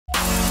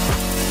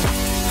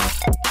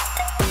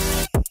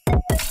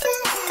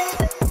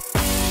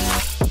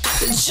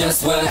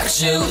just what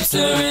shoots her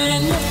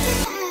in.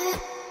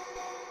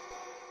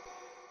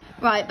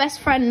 Right, best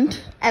friend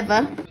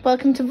ever.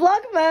 Welcome to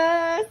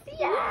Vlogmas!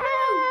 Yay!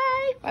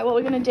 Right, what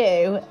we're gonna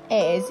do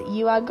is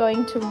you are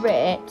going to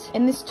rate,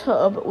 in this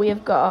tub we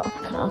have got, I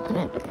can open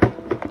it.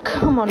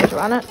 Come on,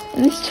 Joanna.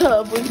 In this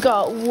tub we've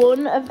got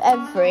one of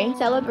every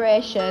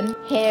Celebration,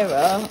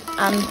 Hero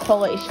and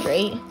Quality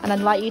Street, and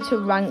I'd like you to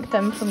rank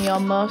them from your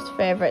most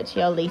favourite to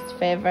your least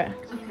favourite.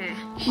 Okay.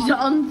 She's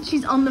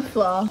on the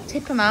floor.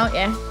 Tip them out,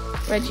 yeah.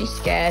 Reggie's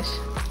scared.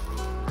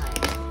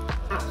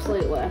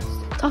 Absolute worst.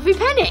 Toffee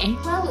penny?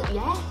 Well,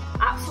 yeah,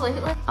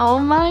 absolutely. Oh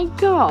my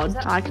god,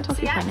 I like a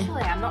toffee penny.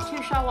 Actually, I'm not too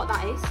sure what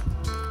that is.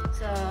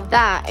 So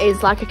that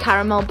is like a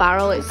caramel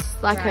barrel. It's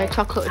like a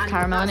chocolate with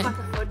caramel in it. Like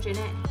a fudge in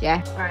it.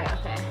 Yeah. Right,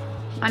 okay.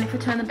 And if I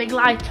turn the big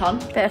light on,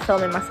 they're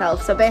filming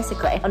myself. So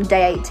basically, on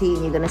day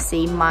 18, you're gonna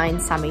see mine,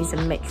 Sammy's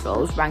and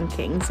Mitchell's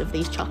rankings of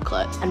these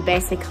chocolates. And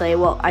basically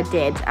what I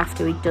did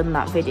after we'd done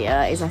that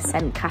video is I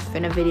sent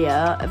Catherine a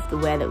video of the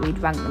way that we'd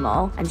rank them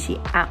all. And she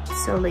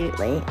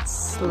absolutely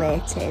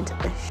slated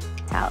the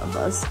out of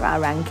us for our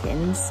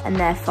rankings, and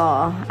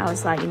therefore I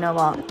was like, you know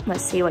what,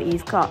 let's see what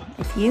you've got.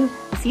 If you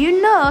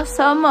know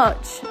so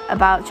much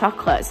about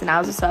chocolates and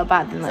ours are so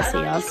bad, then let's see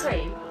yours.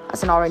 Cream?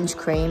 That's an orange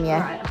cream,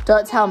 yeah. Right.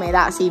 Don't tell me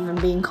that's even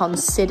being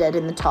considered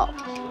in the top.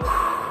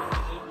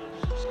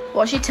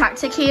 What's your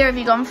tactic here? Have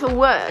you gone for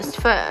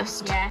worst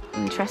first? Yeah.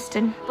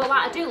 Interesting. But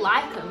like, I do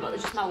like them, but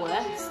they're just my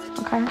worst.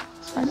 Okay,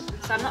 that's fine.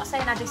 So I'm not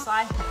saying I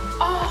dislike them.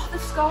 Oh, they've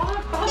scored.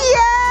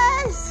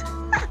 Yes!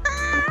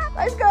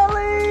 Let's go,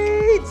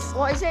 Leeds!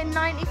 What is it,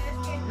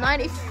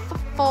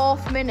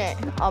 94th minute?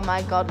 Oh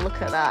my god,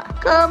 look at that.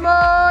 Come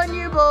on,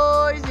 you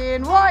boys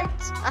in white!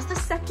 That's the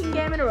second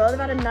game in a row they've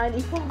had a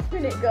 94th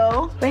minute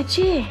goal.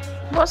 Reggie,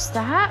 what's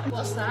that?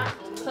 What's that?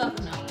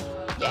 Coconut.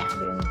 Yeah.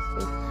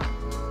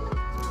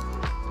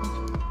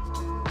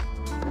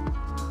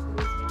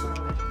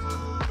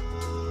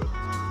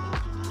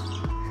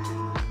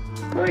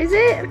 What is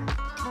it?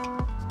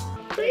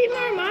 Pretty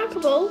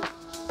remarkable.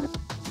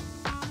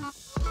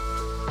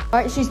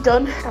 Right, she's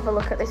done. Have a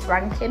look at this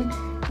ranking.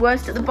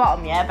 Worst at the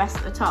bottom, yeah? Best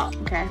at the top.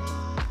 Okay.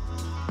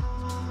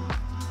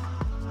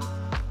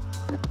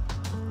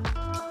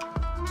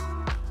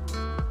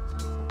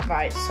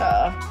 Right,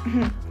 so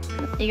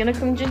you're gonna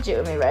come judge it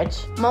with me, Reg.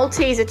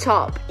 Maltese are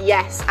top.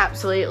 Yes,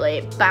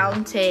 absolutely.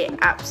 Bounty,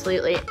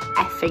 absolutely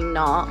effing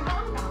not.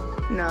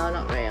 No,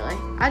 not really.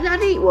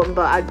 I'd eat one,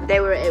 but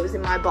it was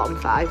in my bottom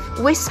 5.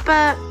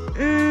 Whisper,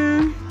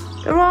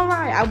 they're all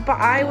right.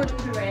 But I would.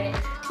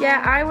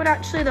 Yeah, I would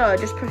actually though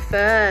just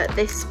prefer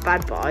this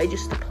bad boy,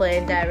 just the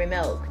plain dairy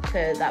milk,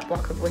 to that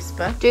block of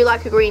Whisper. Do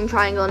like a green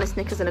triangle and a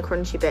Snickers and a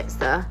crunchy bits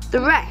there.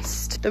 The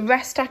rest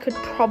I could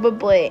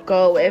probably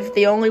go with.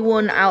 The only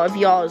one out of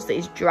yours that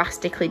is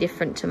drastically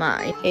different to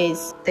mine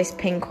is this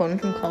pink one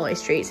from Quality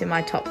Street. It's in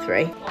my top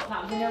 3. What,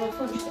 that vanilla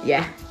fudge thing?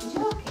 Yeah. Did you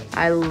like it?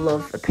 I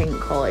love the pink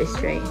Quality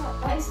Street.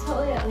 That is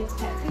totally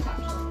unexpected,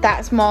 actually.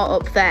 That's more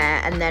up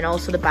there, and then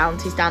also the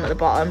Bounty's down at the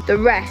bottom. The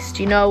rest,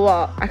 you know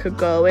what I could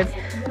go with?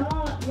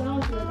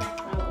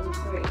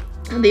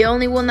 The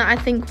only one that I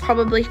think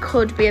probably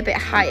could be a bit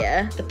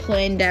higher, the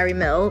plain dairy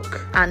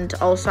milk, and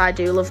also I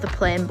do love the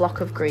plain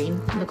block of green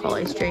from the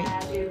Quality Street. Yeah,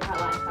 I do quite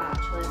like that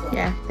actually. But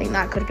yeah, I think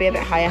that could be a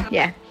bit higher.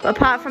 Yeah, but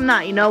apart from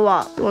that, you know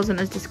what? It wasn't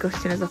as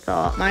disgusting as I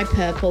thought. My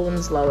purple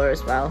one's lower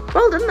as well.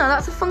 Well done though,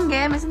 that's a fun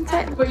game, isn't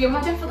it? But you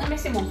are definitely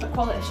missing one for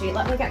Quality Street.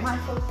 Let me get my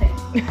full thing.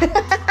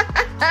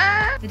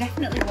 There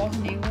definitely was a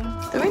new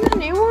one. There is a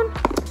new one?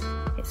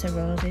 It's a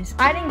roses.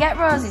 I didn't get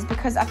roses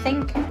because I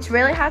think it's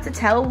really hard to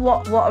tell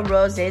what a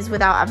rose is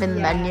without having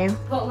the menu.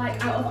 But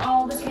like, out of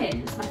all the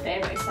tins, my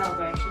favourite is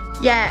Celebration.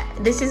 Yeah,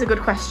 this is a good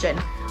question.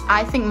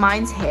 I think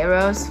mine's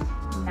Heroes.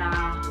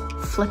 Nah.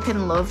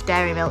 Flipping love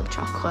dairy milk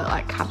chocolate,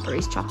 like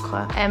Cadbury's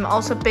chocolate.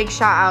 Also big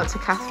shout out to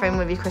Catherine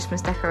with your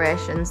Christmas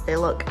decorations. They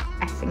look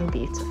effing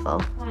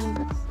beautiful.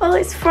 Thanks. Well,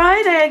 it's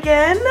Friday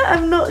again.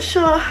 I'm not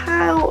sure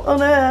how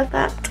on earth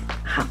that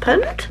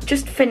happened.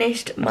 Just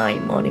finished my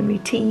morning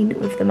routine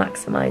with the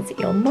Maximise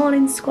Your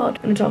Morning squad.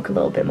 I'm gonna talk a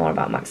little bit more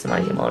about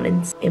Maximise Your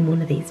Mornings in one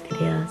of these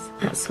videos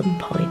at some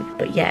point.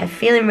 But yeah,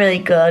 feeling really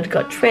good.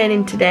 Got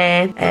training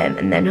today,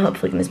 and then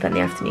hopefully gonna spend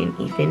the afternoon,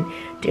 evening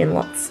doing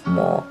lots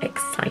more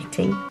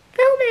exciting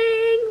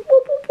filming.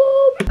 Whoop, whoop,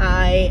 whoop.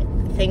 I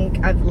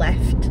think I've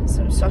left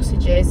some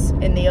sausages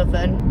in the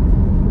oven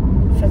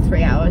for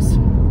 3 hours.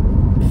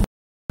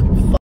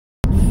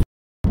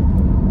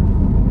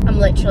 I'm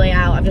literally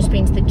out. I've just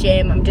been to the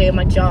gym, I'm doing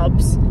my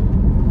jobs,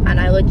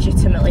 and I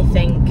legitimately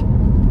think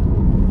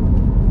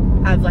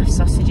I've left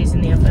sausages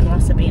in the oven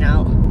whilst I've been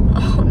out.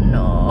 Oh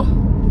no.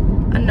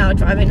 I'm now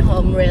driving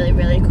home really,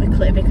 really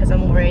quickly because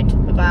I'm worried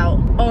about,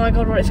 oh my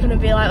god, what it's gonna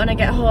be like when I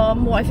get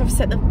home. What if I've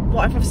set the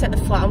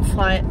flat on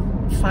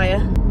fire?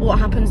 What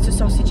happens to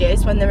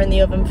sausages when they're in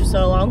the oven for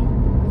so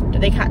long? Do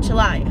they catch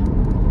alight?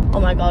 Oh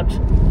my god.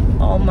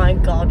 Oh my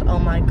god, oh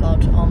my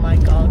god, oh my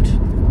god.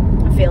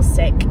 I feel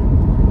sick.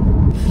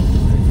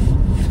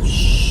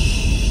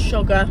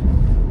 Sugar.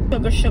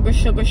 Sugar, sugar,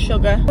 sugar,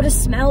 sugar. I would have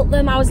smelt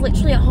them. I was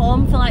literally at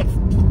home for like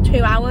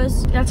 2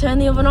 hours. Did I turn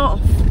the oven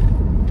off?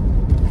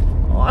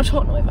 Oh, I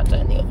don't know if I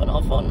turned the oven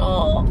off or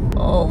not.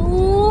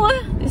 Oh,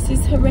 this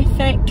is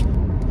horrific.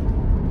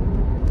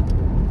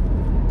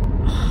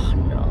 Oh,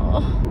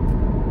 no.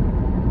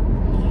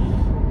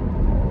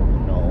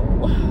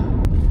 Oh,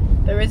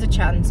 no. There is a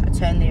chance I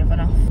turn the oven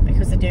off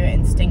because I do it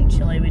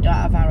instinctually. We don't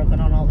have our oven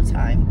on all the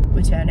time.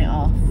 We turn it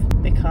off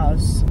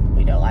because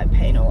we don't like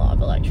paying a lot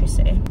of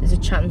electricity. There's a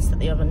chance that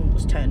the oven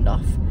was turned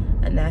off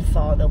and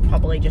therefore they'll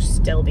probably just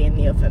still be in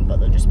the oven, but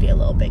they'll just be a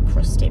little bit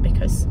crusty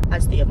because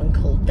as the oven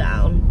cooled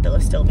down, they'll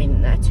have still been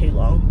in there too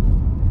long.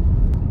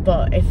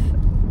 But if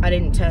I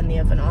didn't turn the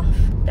oven off,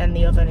 then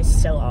the oven is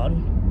still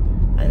on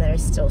and there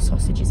is still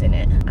sausages in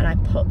it, and I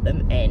put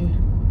them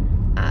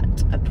in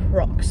at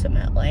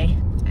approximately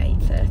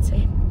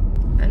 8:30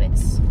 and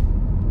it's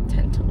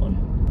 10 to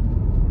 1.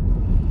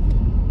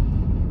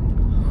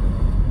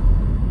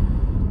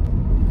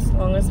 As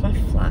long as my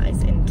flat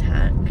is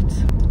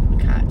intact, we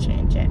can't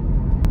change it.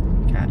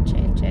 Can't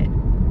change it.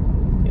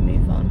 We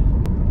move on.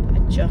 I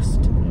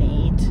just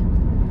need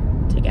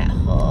to get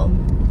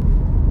home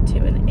to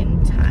an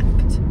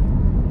intact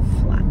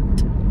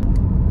flat.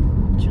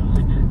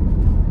 Joanna.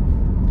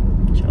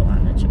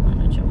 Joanna,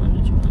 Joanna,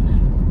 Joanna, Joanna.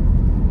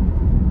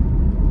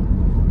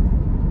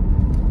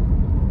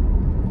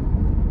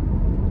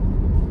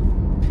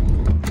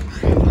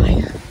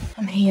 Right,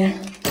 I'm here.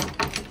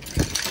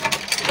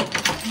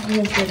 I'm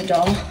going through the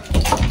door.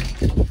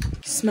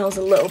 Smells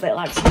a little bit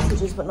like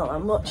sausages, but not that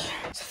much. So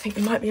I think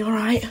we might be all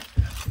right.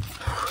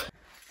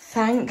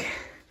 Thank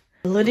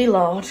bloody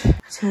Lord.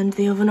 I turned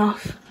the oven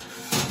off.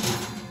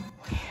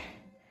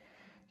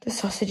 The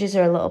sausages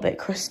are a little bit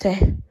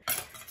crusty,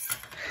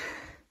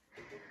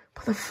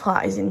 but the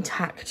flat is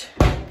intact.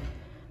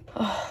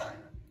 Oh.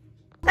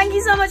 Thank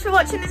you so much for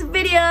watching this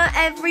video,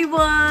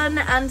 everyone,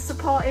 and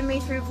supporting me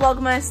through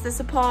Vlogmas. The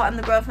support and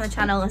the growth on the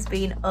channel has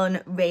been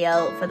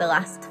unreal for the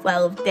last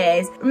 12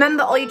 days.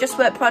 Remember, all your Just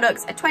Work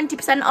products are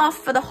 20% off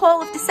for the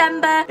whole of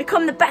December.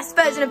 Become the best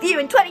version of you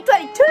in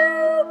 2022,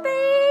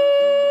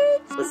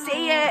 bitch! We'll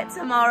see you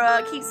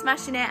tomorrow. Keep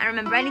smashing it, and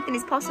remember, anything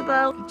is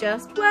possible.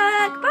 Just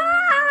work. Bye!